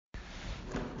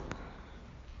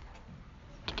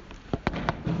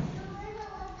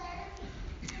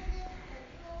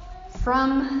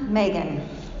From Megan,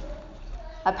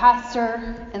 a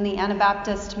pastor in the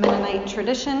Anabaptist Mennonite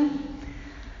tradition,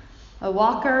 a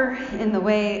walker in the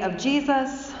way of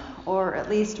Jesus, or at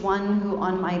least one who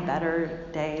on my better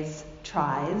days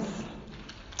tries,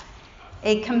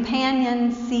 a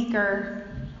companion seeker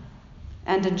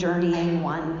and a journeying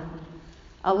one,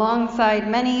 alongside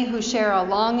many who share a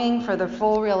longing for the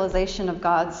full realization of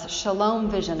God's shalom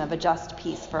vision of a just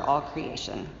peace for all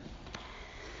creation.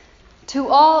 To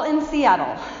all in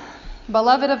Seattle,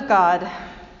 beloved of God,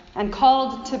 and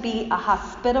called to be a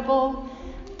hospitable,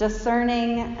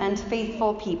 discerning, and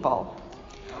faithful people,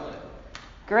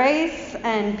 grace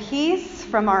and peace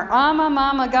from our Amma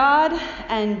Mama God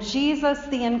and Jesus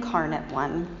the Incarnate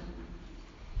One.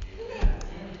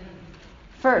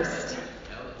 First,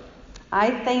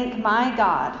 I thank my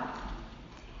God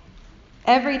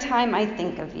every time I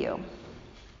think of you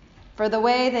for the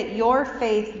way that your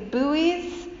faith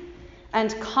buoys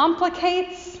and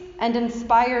complicates and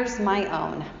inspires my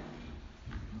own.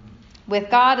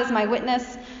 With God as my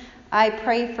witness, I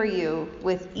pray for you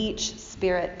with each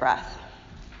spirit breath.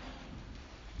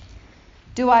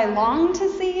 Do I long to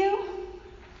see you?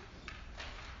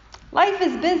 Life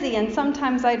is busy, and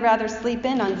sometimes I'd rather sleep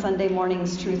in on Sunday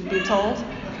mornings, truth be told.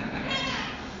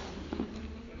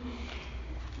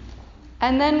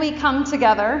 And then we come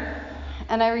together,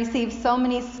 and I receive so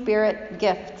many spirit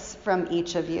gifts from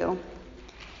each of you.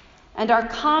 And our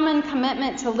common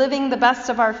commitment to living the best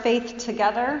of our faith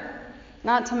together,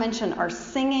 not to mention our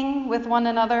singing with one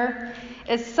another,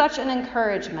 is such an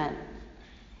encouragement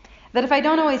that if I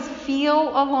don't always feel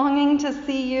a longing to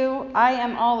see you, I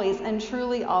am always and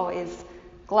truly always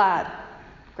glad,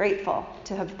 grateful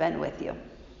to have been with you.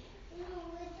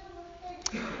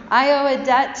 I owe a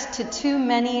debt to too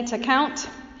many to count,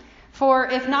 for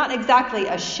if not exactly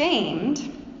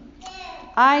ashamed,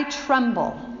 I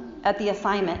tremble at the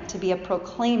assignment to be a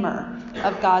proclaimer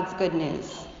of God's good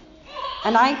news.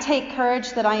 And I take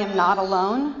courage that I am not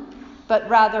alone, but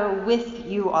rather with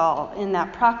you all in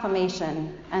that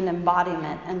proclamation and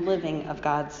embodiment and living of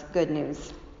God's good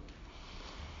news.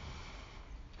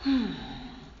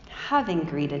 Having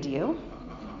greeted you,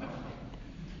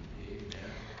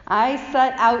 I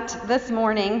set out this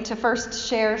morning to first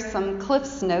share some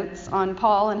Cliff's Notes on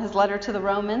Paul and his letter to the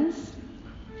Romans,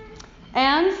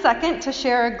 and second, to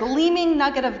share a gleaming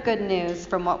nugget of good news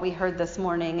from what we heard this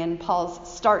morning in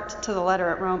Paul's start to the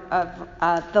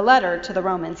letter to the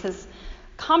Romans, his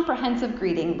comprehensive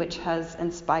greeting, which has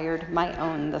inspired my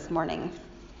own this morning.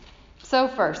 So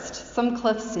first, some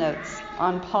Cliff's Notes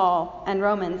on Paul and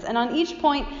Romans. And on each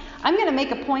point, I'm going to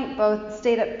make a point,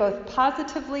 state it both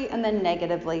positively and then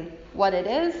negatively, what it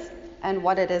is and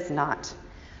what it is not,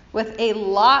 with a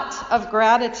lot of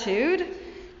gratitude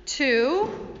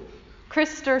to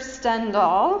Krister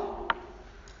Stendahl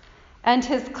and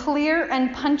his clear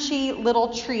and punchy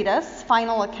little treatise,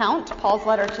 Final Account, Paul's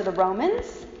letter to the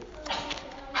Romans,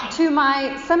 to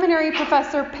my seminary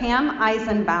professor, Pam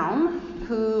Eisenbaum,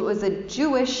 who was a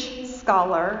Jewish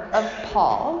scholar of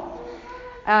Paul,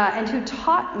 and who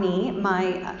taught me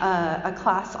a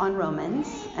class on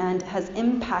Romans and has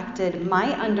impacted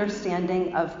my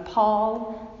understanding of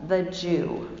Paul the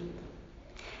Jew.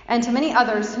 And to many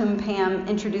others whom Pam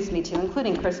introduced me to,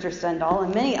 including Krister Stendahl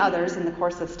and many others in the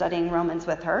course of studying Romans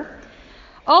with her.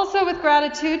 Also with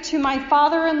gratitude to my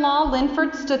father-in-law,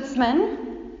 Linford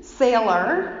Stutzman,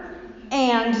 sailor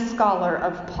and scholar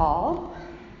of Paul,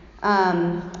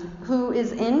 who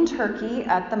is in Turkey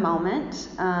at the moment.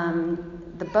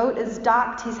 The boat is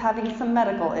docked. He's having some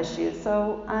medical issues.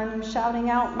 So I'm shouting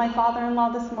out my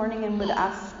father-in-law this morning and would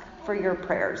ask for your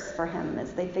prayers for him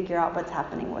as they figure out what's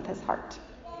happening with his heart.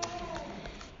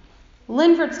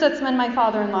 Linford Stutzman, my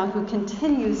father-in-law, who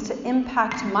continues to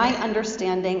impact my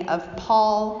understanding of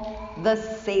Paul the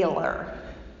sailor.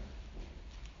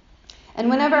 And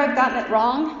whenever I've gotten it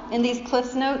wrong in these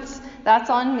Cliff's Notes, that's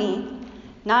on me,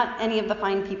 not any of the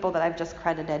fine people that I've just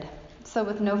credited. So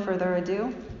with no further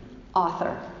ado,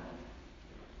 author.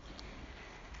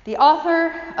 The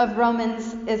author of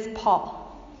Romans is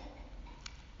Paul,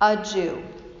 a Jew,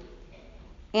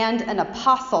 and an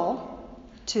apostle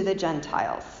to the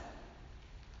Gentiles.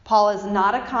 Paul is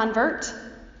not a convert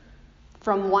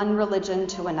from one religion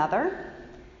to another,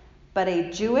 but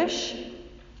a Jewish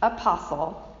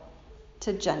apostle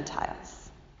to Gentiles.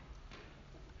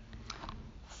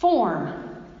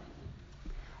 Form.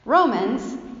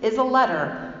 Romans is a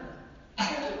letter.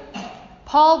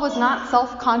 Paul was not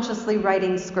self-consciously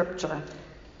writing scripture,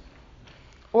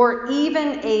 or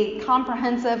even a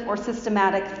comprehensive or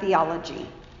systematic theology,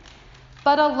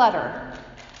 but a letter,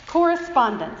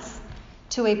 correspondence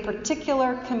to a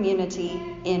particular community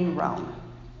in Rome.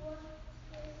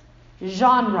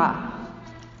 Genre.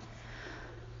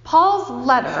 Paul's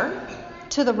letter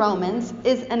to the Romans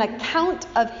is an account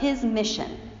of his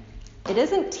mission. It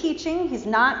isn't teaching. He's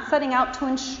not setting out to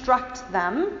instruct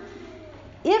them.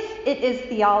 If it is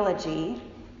theology,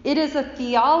 it is a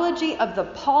theology of the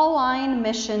Pauline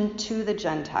mission to the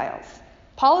Gentiles.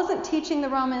 Paul isn't teaching the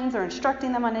Romans or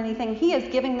instructing them on anything. He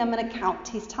is giving them an account.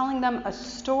 He's telling them a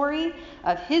story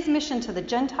of his mission to the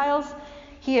Gentiles.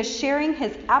 He is sharing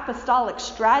his apostolic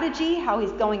strategy, how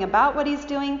he's going about what he's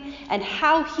doing, and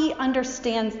how he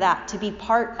understands that to be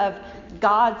part of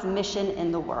God's mission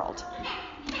in the world.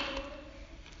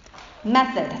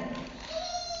 Method.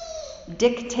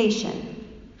 Dictation.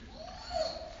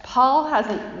 Paul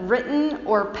hasn't written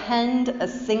or penned a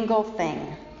single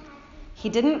thing. He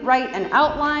didn't write an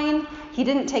outline. He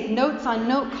didn't take notes on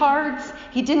note cards.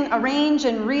 He didn't arrange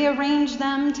and rearrange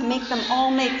them to make them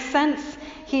all make sense.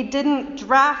 He didn't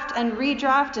draft and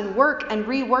redraft and work and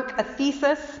rework a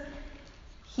thesis.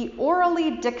 He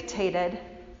orally dictated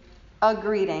a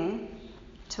greeting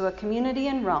to a community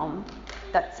in Rome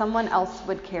that someone else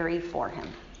would carry for him.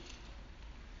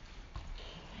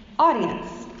 Audience.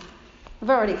 We've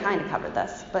already kind of covered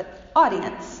this, but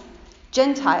audience.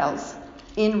 Gentiles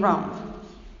in Rome.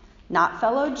 Not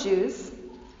fellow Jews,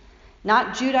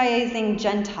 not Judaizing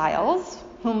Gentiles,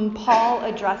 whom Paul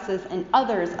addresses in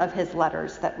others of his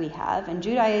letters that we have. And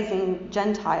Judaizing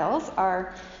Gentiles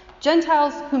are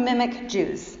Gentiles who mimic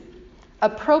Jews,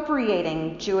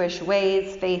 appropriating Jewish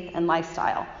ways, faith, and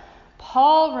lifestyle.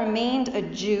 Paul remained a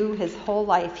Jew his whole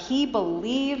life. He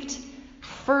believed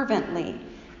fervently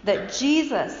that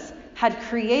Jesus had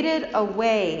created a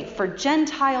way for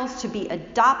Gentiles to be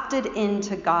adopted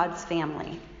into God's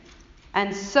family.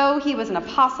 And so he was an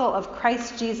apostle of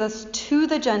Christ Jesus to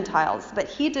the Gentiles, but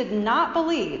he did not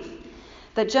believe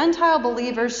that Gentile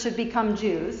believers should become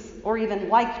Jews, or even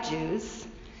like Jews.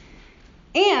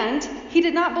 And he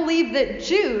did not believe that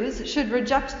Jews should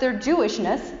reject their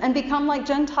Jewishness and become like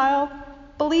Gentile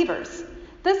believers.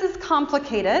 This is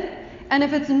complicated, and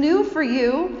if it's new for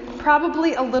you,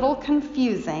 probably a little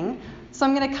confusing. So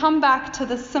I'm going to come back to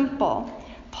the simple.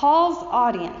 Paul's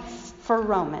audience for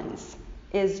Romans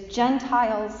is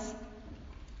Gentiles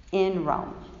in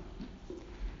Rome.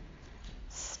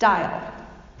 Style.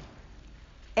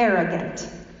 Arrogant.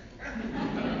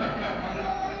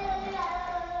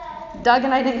 Doug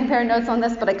and I didn't compare notes on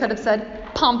this, but I could have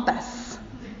said pompous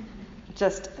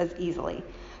just as easily.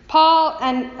 Paul,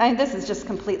 and this is just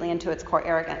completely into its core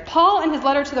arrogant. Paul, in his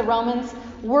letter to the Romans,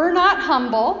 were not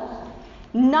humble,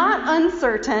 not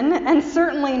uncertain, and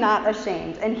certainly not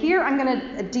ashamed. And here I'm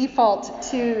going to default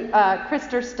to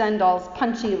Krister Stendahl's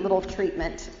punchy little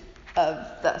treatment of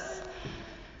this.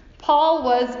 Paul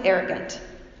was arrogant,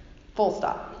 full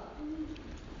stop.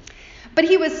 But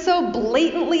he was so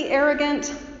blatantly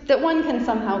arrogant that one can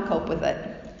somehow cope with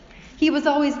it. He was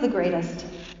always the greatest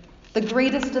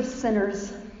of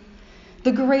sinners,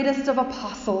 the greatest of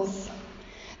apostles,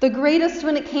 the greatest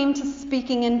when it came to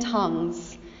speaking in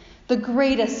tongues, the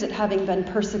greatest at having been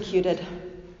persecuted.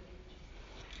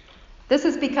 This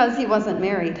is because he wasn't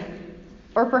married,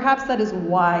 or perhaps that is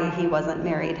why he wasn't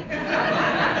married.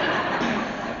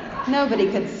 Nobody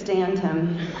could stand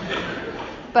him.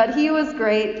 But he was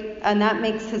great, and that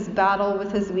makes his battle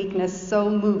with his weakness so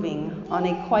moving on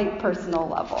a quite personal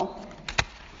level.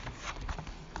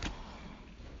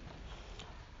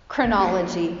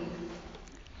 Chronology.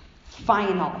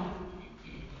 Final.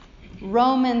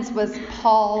 Romans was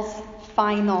Paul's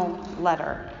final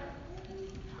letter.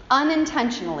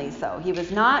 Unintentionally so. He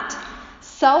was not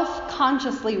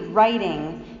self-consciously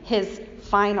writing his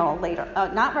final later.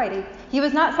 He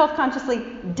was not self-consciously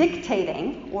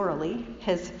dictating orally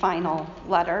his final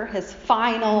letter, his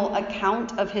final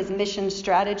account of his mission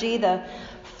strategy, the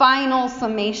final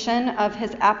summation of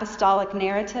his apostolic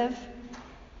narrative.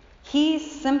 He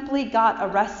simply got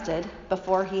arrested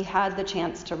before he had the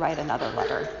chance to write another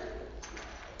letter.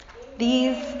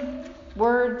 These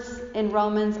words in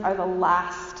Romans are the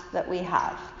last that we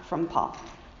have from Paul.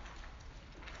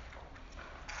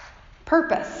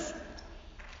 Purpose.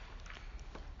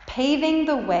 Paving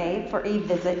the way for a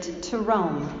visit to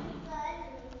Rome.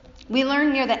 We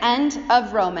learn near the end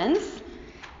of Romans,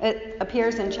 it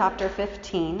appears in chapter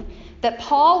 15, that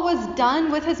Paul was done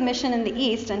with his mission in the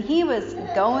east and he was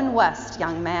going west,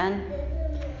 young man.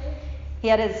 He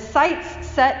had his sights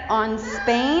set on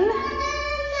Spain,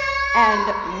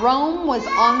 and Rome was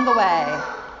on the way.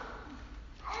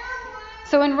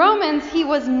 So in Romans, he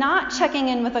was not checking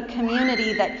in with a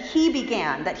community that he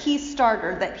began, that he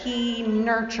started, that he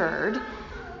nurtured,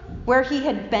 where he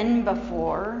had been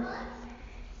before.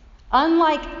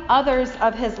 Unlike others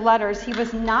of his letters, he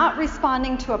was not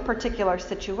responding to a particular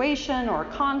situation or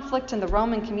conflict in the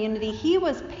Roman community. He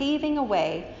was paving a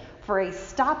way for a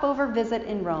stopover visit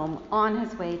in Rome on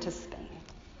his way to Spain.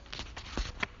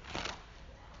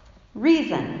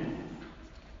 Reason.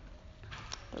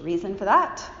 The reason for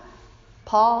that: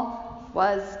 Paul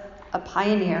was a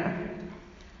pioneer,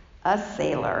 a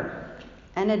sailor,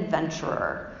 an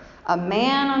adventurer, a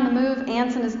man on the move,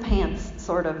 ants in his pants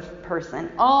sort of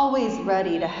person, always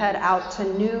ready to head out to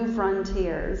new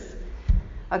frontiers.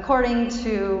 According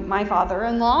to my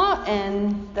father-in-law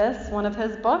in one of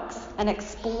his books, an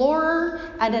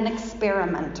explorer and an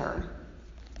experimenter.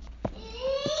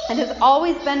 It has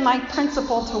always been my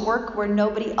principle to work where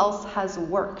nobody else has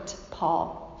worked,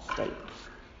 Paul states,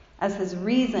 as his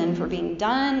reason for being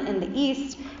done in the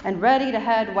east and ready to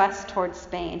head west towards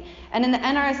Spain. And in the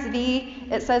NRSV,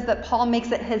 it says that Paul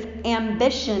makes it his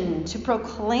ambition to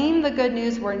proclaim the good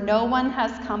news where no one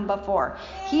has come before.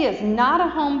 He is not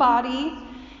a homebody.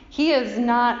 He is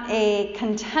not a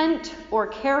content or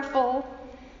careful,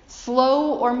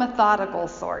 slow or methodical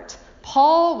sort.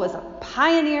 Paul was a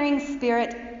pioneering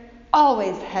spirit,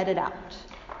 always headed out.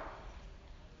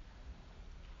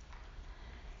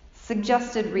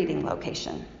 Suggested reading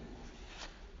location.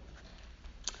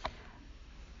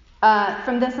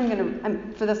 For this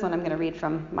one, I'm going to read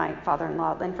from my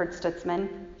father-in-law, Linford Stutzman,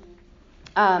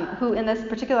 who in this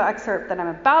particular excerpt that I'm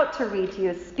about to read to you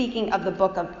is speaking of the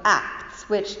book of Acts,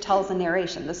 which tells a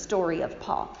narration, the story of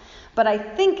Paul. But I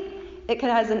think it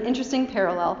has an interesting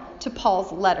parallel to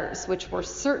Paul's letters, which were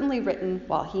certainly written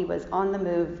while he was on the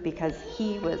move, because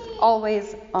he was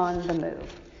always on the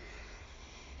move.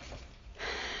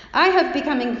 I have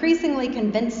become increasingly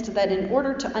convinced that in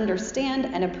order to understand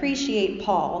and appreciate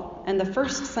Paul and the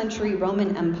first century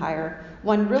Roman Empire,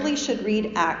 one really should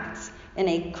read Acts in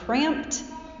a cramped,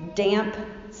 damp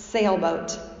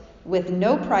sailboat with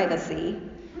no privacy,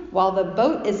 while the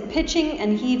boat is pitching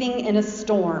and heaving in a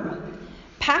storm,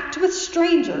 packed with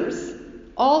strangers,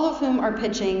 all of whom are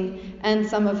pitching and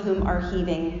some of whom are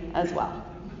heaving as well.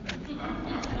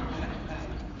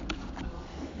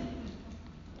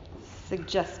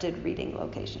 Suggested reading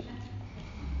location.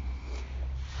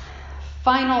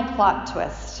 Final plot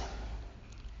twist.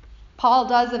 Paul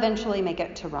does eventually make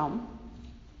it to Rome,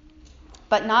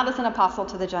 but not as an apostle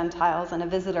to the Gentiles and a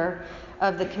visitor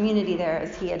of the community there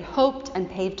as he had hoped and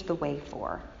paved the way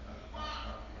for,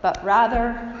 but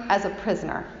rather as a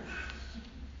prisoner.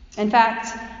 In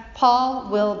fact, Paul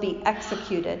will be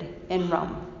executed in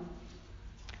Rome,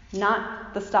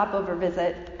 not the stopover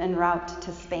visit en route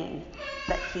to Spain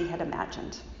that he had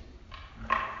imagined.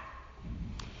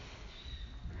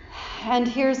 And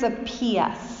here's a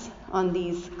P.S. on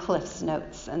these Cliff's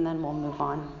Notes, and then we'll move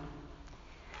on.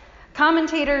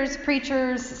 Commentators,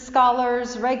 preachers,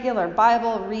 scholars, regular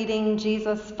Bible reading,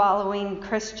 Jesus-following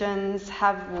Christians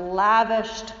have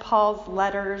lavished Paul's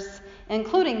letters,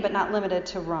 including but not limited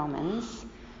to Romans,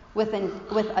 with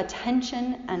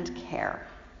attention and care.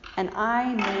 And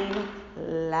I mean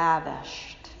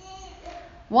lavished.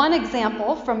 One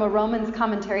example from a Romans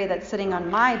commentary that's sitting on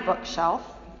my bookshelf.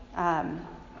 In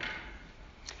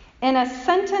a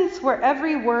sentence where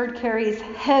every word carries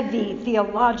heavy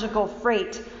theological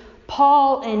freight,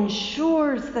 Paul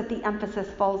ensures that the emphasis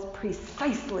falls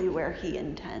precisely where he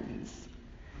intends.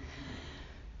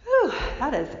 Whew,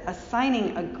 that is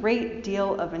assigning a great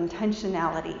deal of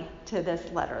intentionality to this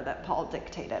letter that Paul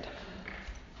dictated.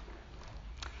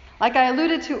 Like I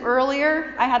alluded to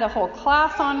earlier, I had a whole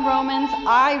class on Romans.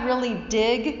 I really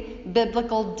dig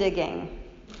biblical digging.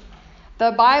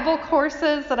 The Bible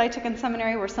courses that I took in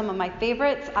seminary were some of my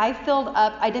favorites. I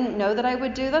didn't know that I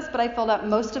would do this, but I filled up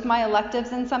most of my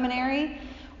electives in seminary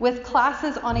with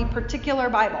classes on a particular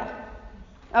Bible,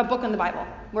 a book in the Bible,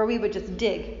 where we would just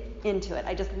dig into it.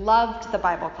 I just loved the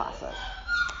Bible classes.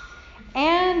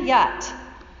 And yet,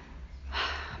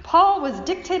 Paul was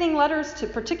dictating letters to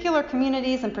particular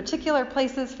communities and particular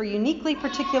places for uniquely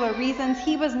particular reasons.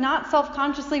 He was not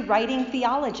self-consciously writing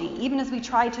theology, even as we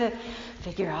try to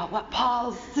figure out what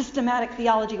Paul's systematic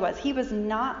theology was. He was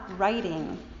not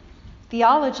writing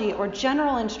theology or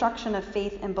general instruction of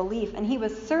faith and belief, and he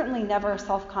was certainly never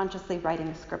self-consciously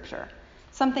writing scripture,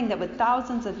 something that would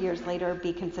thousands of years later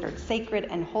be considered sacred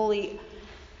and holy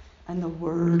and the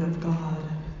Word of God.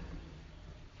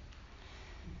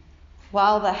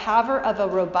 While the haver of a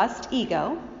robust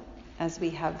ego, as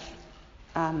we have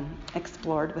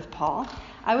explored with Paul,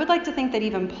 I would like to think that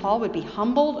even Paul would be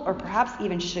humbled or perhaps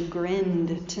even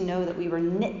chagrined to know that we were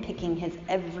nitpicking his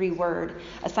every word,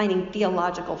 assigning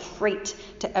theological freight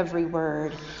to every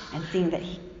word, and seeing that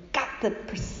he got the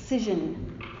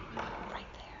precision right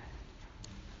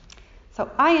there. So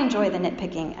I enjoy the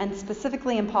nitpicking, and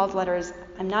specifically in Paul's letters,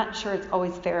 I'm not sure it's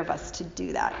always fair of us to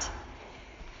do that.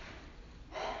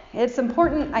 It's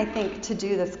important, I think, to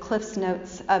do this Cliff's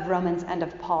Notes of Romans and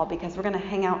of Paul, because we're going to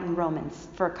hang out in Romans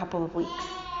for a couple of weeks.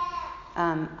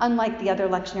 Unlike the other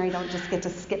lectionary, I don't just get to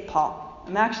skip Paul.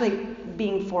 I'm actually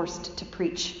being forced to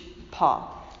preach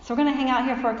Paul. So we're going to hang out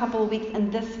here for a couple of weeks,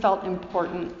 and this felt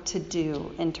important to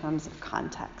do in terms of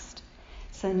context.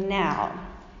 So now,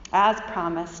 as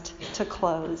promised, to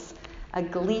close, a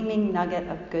gleaming nugget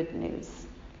of good news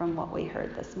from what we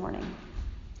heard this morning.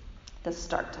 The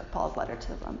start of Paul's letter to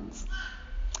the Romans.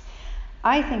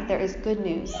 I think there is good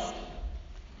news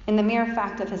in the mere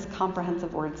fact of his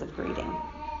comprehensive words of greeting,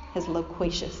 his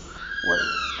loquacious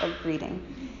words of greeting,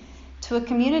 to a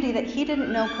community that he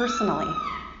didn't know personally,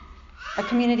 a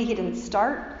community he didn't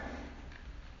start,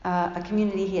 a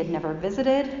community he had never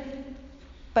visited,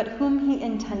 but whom he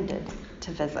intended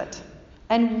to visit,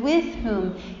 and with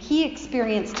whom he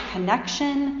experienced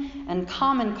connection and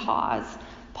common cause.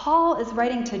 Paul is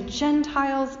writing to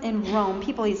Gentiles in Rome,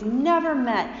 people he's never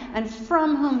met and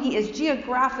from whom he is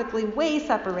geographically way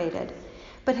separated.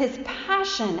 But his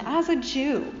passion as a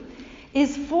Jew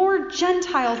is for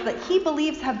Gentiles that he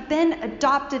believes have been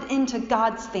adopted into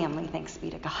God's family, thanks be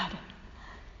to God,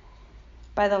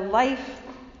 by the life,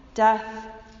 death,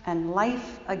 and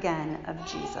life again of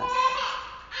Jesus.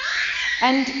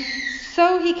 And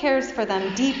so he cares for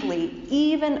them deeply,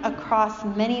 even across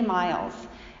many miles.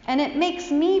 And it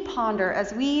makes me ponder,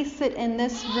 as we sit in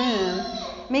this room,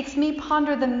 makes me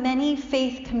ponder the many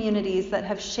faith communities that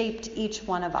have shaped each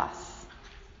one of us,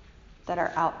 that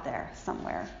are out there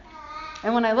somewhere.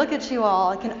 And when I look at you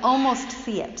all, I can almost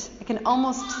see it. I can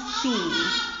almost see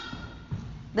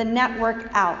the network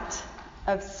out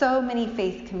of so many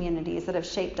faith communities that have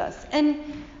shaped us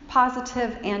in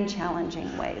positive and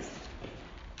challenging ways.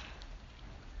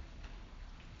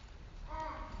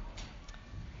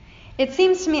 It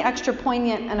seems to me extra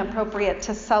poignant and appropriate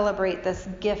to celebrate this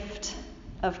gift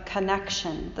of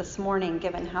connection this morning,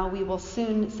 given how we will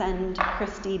soon send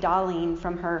Christy Darlene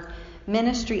from her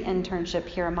ministry internship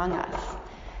here among us.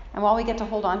 And while we get to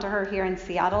hold on to her here in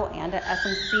Seattle and at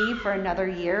SMC for another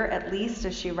year at least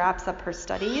as she wraps up her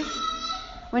studies,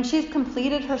 when she's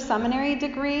completed her seminary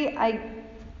degree, I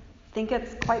think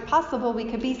it's quite possible we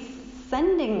could be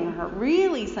sending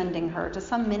her to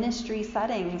some ministry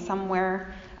setting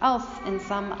somewhere else in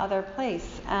some other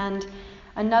place. And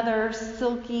another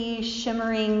silky,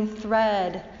 shimmering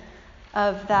thread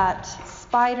of that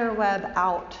spider web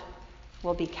out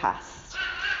will be cast.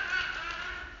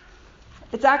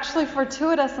 It's actually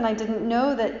fortuitous, and I didn't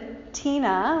know that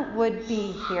Tina would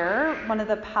be here, one of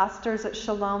the pastors at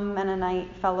Shalom Mennonite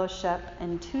Fellowship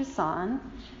in Tucson.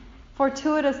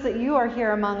 Fortuitous that you are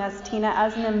here among us, Tina,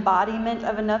 as an embodiment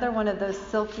of another one of those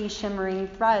silky, shimmering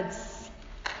threads.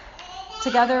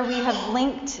 Together we have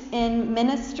linked in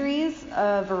ministries,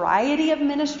 a variety of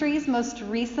ministries. Most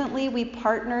recently, we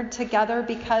partnered together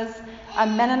because a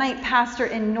Mennonite pastor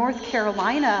in North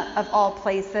Carolina, of all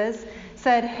places,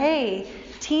 said, hey,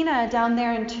 Tina down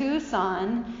there in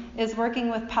Tucson is working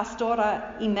with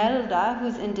Pastora Imelda,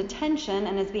 who's in detention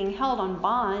and is being held on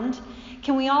bond.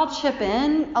 Can we all chip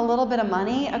in a little bit of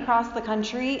money across the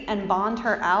country and bond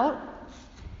her out?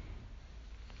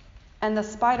 And the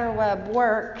spider web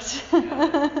worked.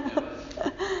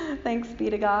 Thanks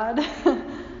be to God.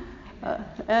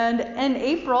 And in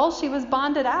April, she was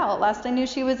bonded out. Last I knew,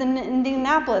 she was in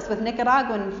Indianapolis with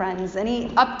Nicaraguan friends. Any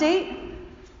update?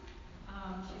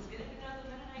 She's getting to know the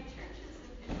Mennonite churches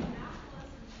in Indianapolis,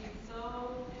 and she's so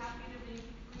happy to be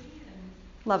free. And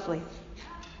Lovely. yeah,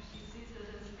 she sees it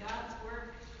as God's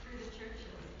work through the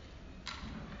churches.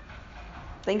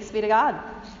 Thanks be to God.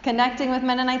 Connecting with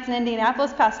Mennonites in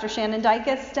Indianapolis, Pastor Shannon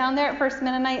Dykes down there at First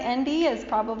Mennonite ND is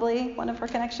probably one of her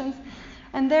connections.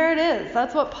 And there it is.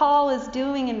 That's what Paul is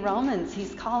doing in Romans.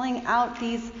 He's calling out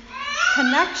these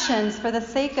connections for the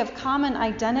sake of common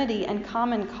identity and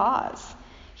common cause.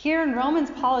 Here in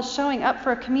Romans, Paul is showing up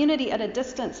for a community at a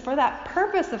distance for that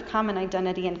purpose of common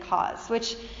identity and cause,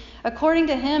 which, according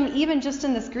to him, even just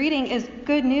in this greeting, is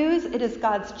good news. It is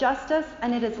God's justice,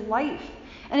 and it is life.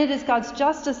 And it is God's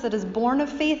justice that is born of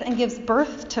faith and gives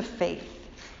birth to faith.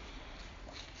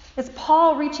 It's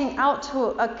Paul reaching out to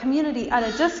a community at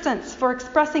a distance for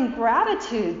expressing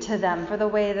gratitude to them for the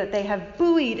way that they have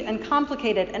buoyed and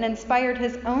complicated and inspired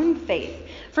his own faith,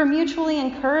 for mutually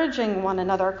encouraging one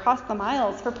another across the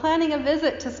miles, for planning a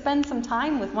visit to spend some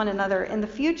time with one another in the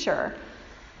future.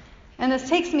 And this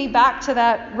takes me back to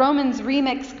that Romans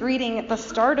remix greeting at the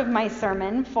start of my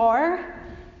sermon, for,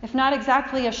 if not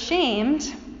exactly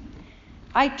ashamed,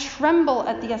 I tremble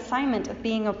at the assignment of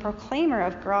being a proclaimer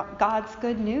of God's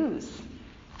good news.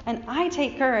 And I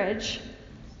take courage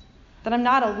that I'm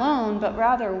not alone, but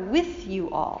rather with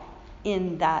you all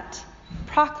in that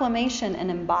proclamation and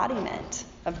embodiment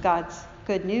of God's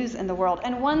good news in the world.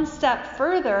 And one step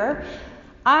further,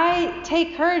 I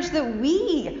take courage that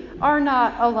we are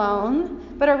not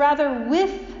alone, but are rather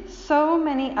with so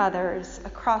many others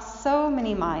across so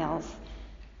many miles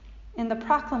in the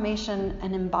proclamation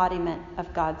and embodiment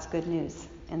of God's good news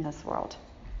in this world.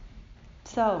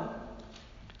 So,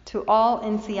 to all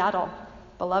in Seattle,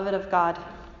 beloved of God,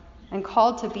 and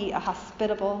called to be a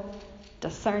hospitable,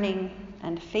 discerning,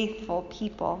 and faithful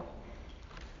people,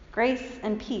 grace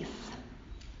and peace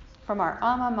from our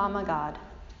Ama Mama God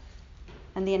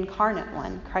and the incarnate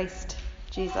one, Christ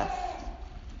Jesus.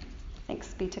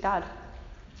 Thanks be to God.